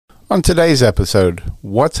On today's episode,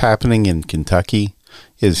 what's happening in Kentucky?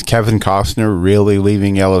 Is Kevin Costner really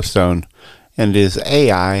leaving Yellowstone? And is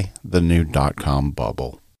AI the new .com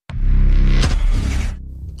bubble?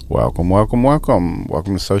 Welcome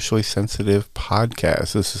to Socially Sensitive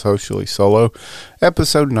Podcast. This is Socially Solo,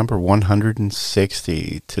 episode number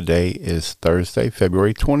 160. Today is Thursday,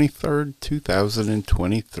 February 23rd,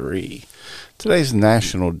 2023. Today's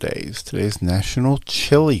national days. Today's National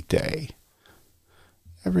Chili Day.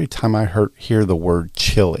 Every time I hear the word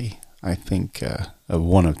chili, I think of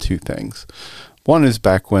one of two things. One is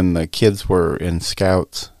back when the kids were in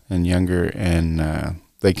Scouts and younger, and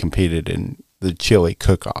they competed in the chili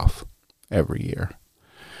cook-off every year.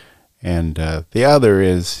 And the other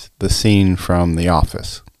is the scene from The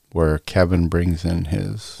Office, where Kevin brings in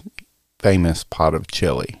his famous pot of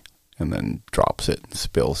chili and then drops it and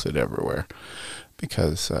spills it everywhere.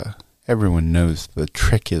 Because everyone knows the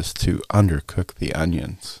trick is to undercook the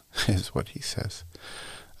onions, is what he says.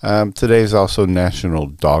 Today is also National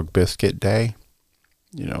Dog Biscuit Day.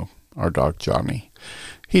 You know, our dog Johnny.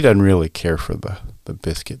 He doesn't really care for the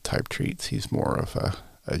biscuit type treats. He's more of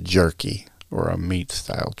a jerky or a meat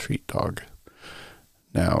style treat dog.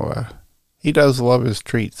 Now, he does love his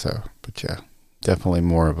treats though, but yeah, definitely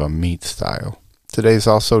more of a meat style. Today's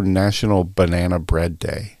also National Banana Bread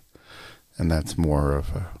Day, and that's more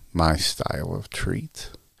of my style of treat.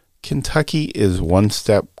 Kentucky is one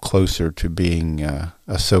step closer to being a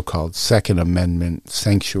so-called Second Amendment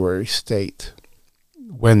sanctuary state.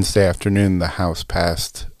 Wednesday afternoon, the House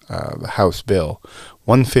passed the House Bill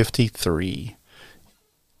 153.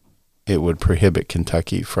 It would prohibit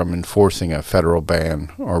Kentucky from enforcing a federal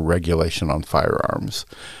ban or regulation on firearms.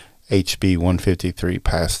 HB 153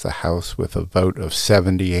 passed the House with a vote of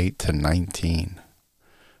 78 to 19.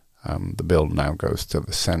 The bill now goes to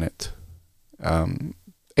the Senate. HB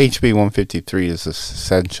 153 is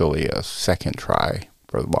essentially a second try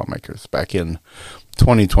for the lawmakers. Back in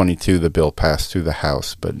 2022, the bill passed through the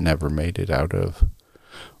House, but never made it out of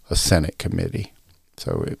a Senate committee.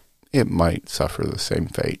 So it might suffer the same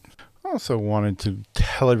fate. I also wanted to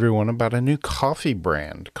tell everyone about a new coffee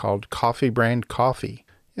brand called Coffee Brand Coffee.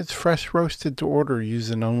 It's fresh roasted to order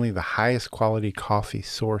using only the highest quality coffee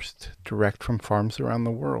sourced direct from farms around the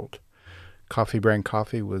world. Coffee Brand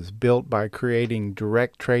Coffee was built by creating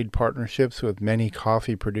direct trade partnerships with many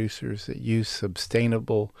coffee producers that use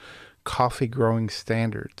sustainable coffee growing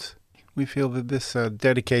standards. We feel that this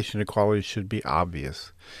dedication to quality should be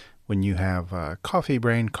obvious when you have Coffee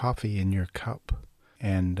Brand Coffee in your cup.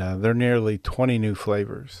 And there are nearly 20 new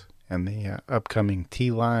flavors, and the upcoming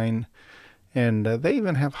tea line, and they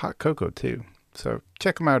even have hot cocoa too. So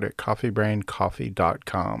check them out at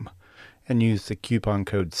coffeebrandcoffee.com and use the coupon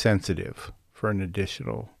code SENSITIVE for an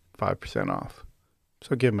additional 5% off.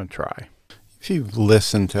 So give them a try. If you've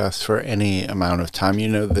listened to us for any amount of time, you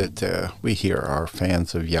know that we here are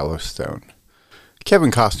fans of Yellowstone.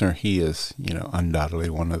 Kevin Costner, he is, undoubtedly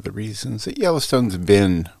one of the reasons that Yellowstone's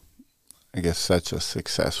been, I guess, such a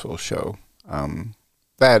successful show.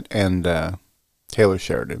 That and Taylor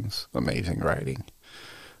Sheridan's amazing writing.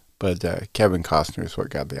 But Kevin Costner is what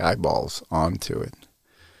got the eyeballs onto it.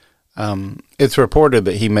 It's reported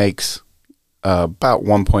that he makes about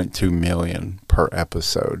 $1.2 million per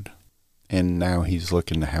episode. And now he's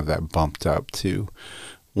looking to have that bumped up to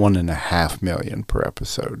 $1.5 million per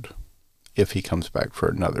episode if he comes back for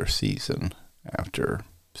another season after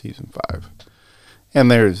season 5.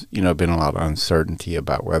 And there's, been a lot of uncertainty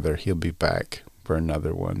about whether he'll be back for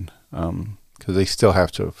another one. Because they still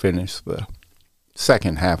have to finish the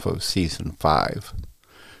second half of season 5.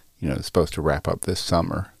 It's supposed to wrap up this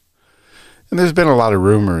summer. And there's been a lot of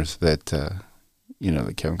rumors that, that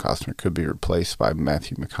Kevin Costner could be replaced by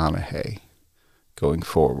Matthew McConaughey going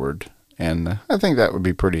forward. And I think that would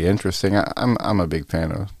be pretty interesting. I'm a big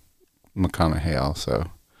fan of McConaughey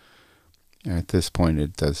also. And at this point,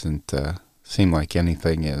 it doesn't seem like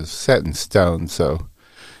anything is set in stone. So,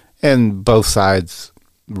 and both sides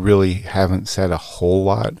really haven't said a whole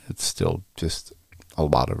lot. It's still just a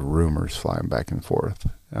lot of rumors flying back and forth.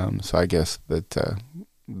 So I guess that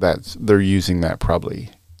they're using that,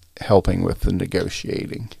 probably helping with the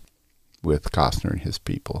negotiating with Costner and his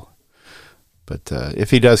people. But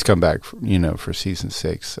if he does come back, for season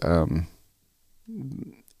 6,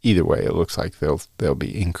 either way, it looks like they'll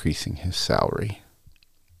be increasing his salary.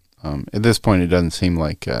 At this point, it doesn't seem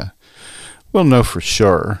like we'll know for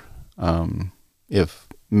sure if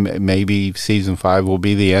maybe season 5 will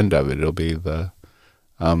be the end of it. It'll be the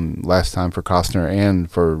last time for Costner and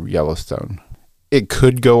for Yellowstone. It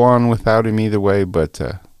could go on without him either way, but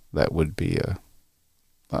that would be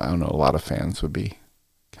I don't know, a lot of fans would be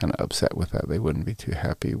kind of upset with that. They wouldn't be too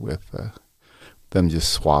happy with them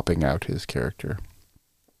just swapping out his character.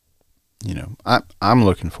 I'm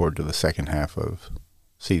looking forward to the second half of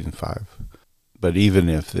season 5. But even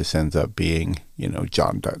if this ends up being,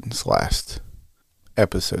 John Dutton's last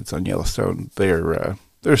episodes on Yellowstone,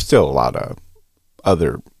 there's still a lot of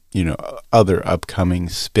other upcoming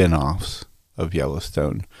spin-offs of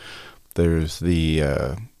Yellowstone. There's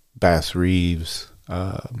the Bass Reeves.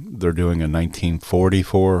 They're doing a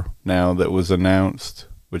 1944 now that was announced,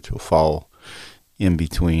 which will fall in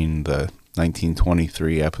between the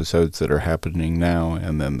 1923 episodes that are happening now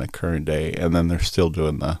and then the current day. And then they're still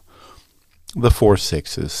doing the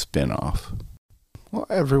 4/6 spin-off. Well,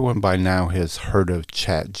 everyone by now has heard of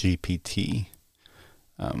ChatGPT.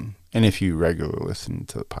 And if you regularly listen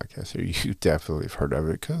to the podcast here, you definitely have heard of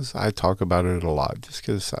it because I talk about it a lot just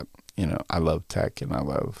because, I love tech and I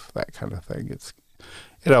love that kind of thing.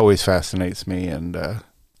 It always fascinates me and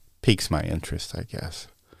piques my interest, I guess.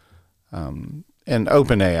 And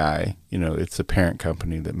OpenAI, it's the parent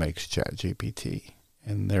company that makes ChatGPT.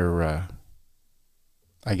 And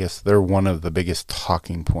I guess they're one of the biggest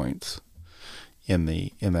talking points in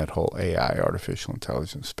that whole AI, artificial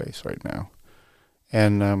intelligence space right now.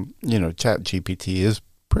 And, ChatGPT is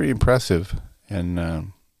pretty impressive,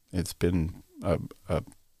 and it's been a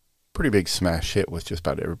pretty big smash hit with just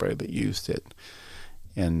about everybody that used it.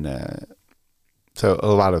 And so a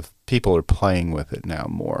lot of people are playing with it now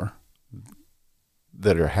more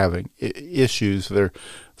that are having issues. They're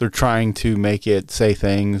trying to make it say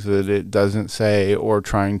things that it doesn't say, or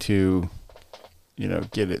trying to,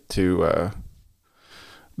 get it to,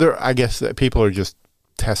 I guess that people are just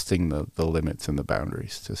testing the limits and the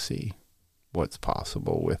boundaries to see what's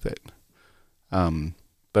possible with it.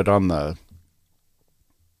 But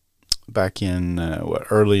back in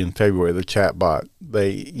early in February, the chatbot,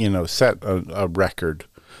 they set a record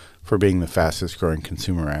for being the fastest growing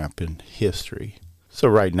consumer app in history. So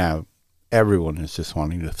right now, everyone is just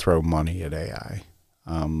wanting to throw money at AI.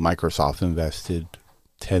 Microsoft invested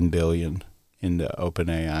 $10 billion into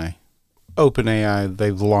OpenAI. OpenAI,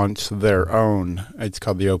 they've launched their own, it's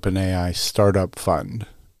called the OpenAI Startup Fund,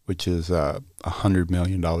 which is a $100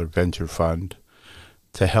 million venture fund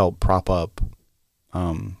to help prop up,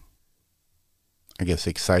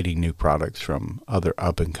 exciting new products from other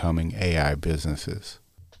up-and-coming AI businesses.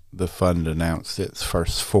 The fund announced its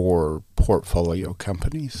first 4 portfolio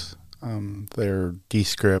companies. They're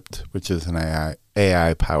Descript, which is an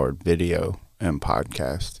AI-powered video and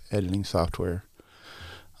podcast editing software.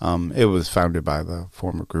 It was founded by the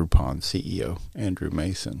former Groupon CEO, Andrew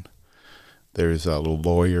Mason. There's a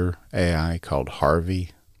lawyer AI called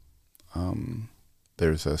Harvey.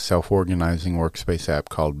 There's a self-organizing workspace app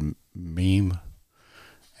called Meme,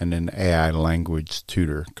 and an AI language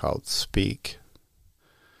tutor called Speak.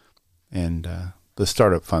 And the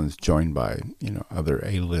startup fund's joined by, other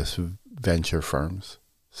A-list venture firms,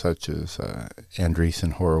 such as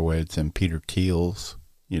Andreessen Horowitz and Peter Thiel's,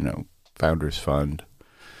 Founders Fund.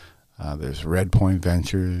 There's Redpoint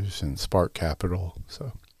Ventures and Spark Capital.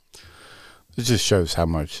 So it just shows how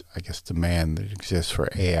much, demand that exists for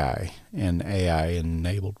AI and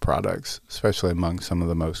AI-enabled products, especially among some of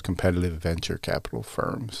the most competitive venture capital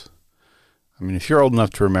firms. I mean, if you're old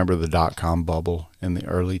enough to remember the dot-com bubble in the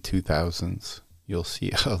early 2000s, you'll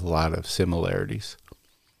see a lot of similarities.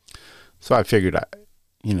 So I figured, I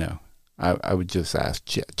would just ask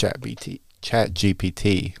ChatGPT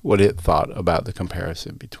what it thought about the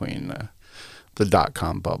comparison between the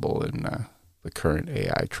dot-com bubble and the current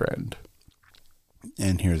AI trend.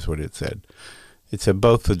 And here's what it said. It said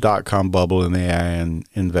both the dot-com bubble and the AI and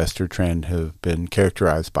investor trend have been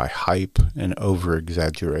characterized by hype and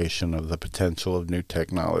over-exaggeration of the potential of new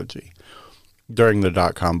technology. During the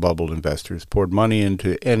dot-com bubble, investors poured money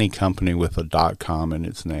into any company with a .com in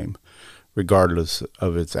its name, regardless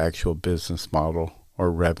of its actual business model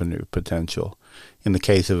or revenue potential. In the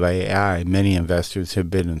case of AI, many investors have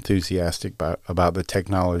been enthusiastic about the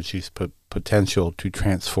technology's potential to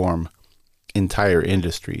transform entire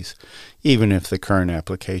industries, even if the current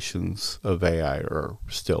applications of AI are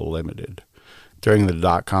still limited. During the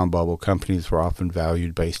dot-com bubble, companies were often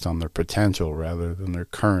valued based on their potential rather than their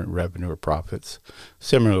current revenue or profits.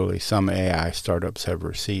 Similarly, some AI startups have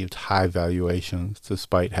received high valuations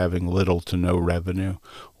despite having little to no revenue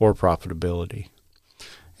or profitability.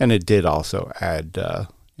 And it did also add a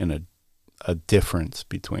difference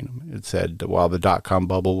between them. It said while the dot-com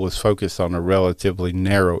bubble was focused on a relatively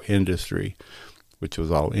narrow industry, which was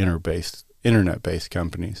all internet-based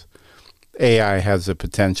companies, AI has the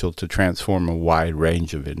potential to transform a wide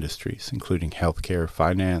range of industries, including healthcare,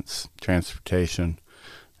 finance, transportation,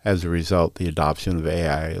 As a result, the adoption of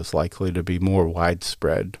AI is likely to be more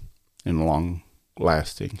widespread and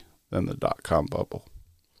long-lasting than the dot-com bubble.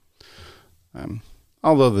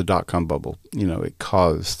 Although the dot-com bubble, it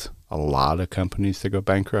caused a lot of companies to go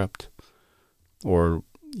bankrupt or,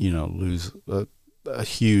 lose a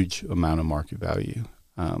huge amount of market value.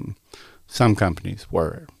 Some companies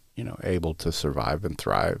were, able to survive and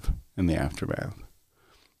thrive in the aftermath.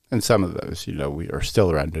 And some of those, we are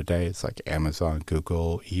still around today. It's like Amazon,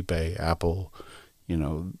 Google, eBay, Apple.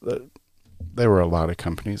 There were a lot of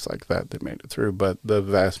companies like that made it through, but the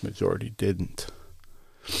vast majority didn't.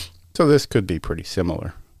 So this could be pretty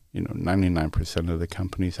similar. 99% of the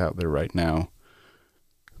companies out there right now,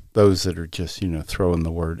 those that are just, throwing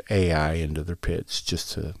the word AI into their pitch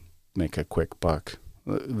just to make a quick buck,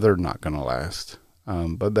 they're not going to last.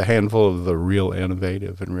 But the handful of the real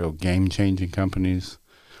innovative and real game-changing companies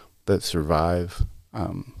that survive,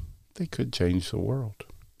 they could change the world.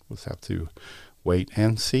 We'll just have to wait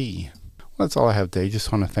and see. Well, that's all I have today.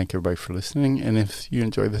 Just want to thank everybody for listening. And if you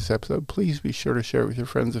enjoyed this episode, please be sure to share it with your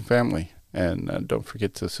friends and family. And don't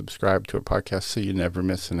forget to subscribe to our podcast so you never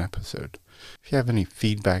miss an episode. If you have any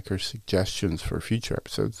feedback or suggestions for future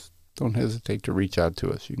episodes, don't hesitate to reach out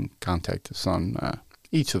to us. You can contact us on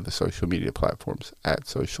each of the social media platforms at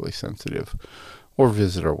Socially Sensitive, or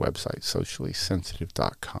visit our website,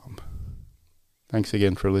 sociallysensitive.com. Thanks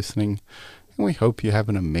again for listening, and we hope you have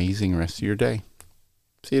an amazing rest of your day.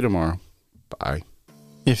 See you tomorrow. Bye.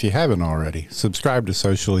 If you haven't already, subscribe to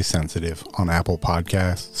Socially Sensitive on Apple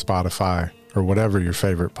Podcasts, Spotify, or whatever your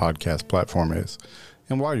favorite podcast platform is.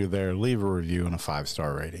 And while you're there, leave a review and a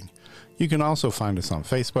 5-star rating. You can also find us on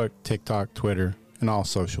Facebook, TikTok, Twitter, and all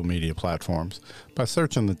social media platforms by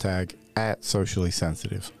searching the tag at Socially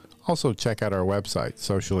Sensitive. Also, check out our website,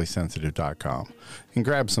 sociallysensitive.com, and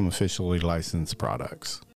grab some officially licensed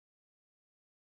products.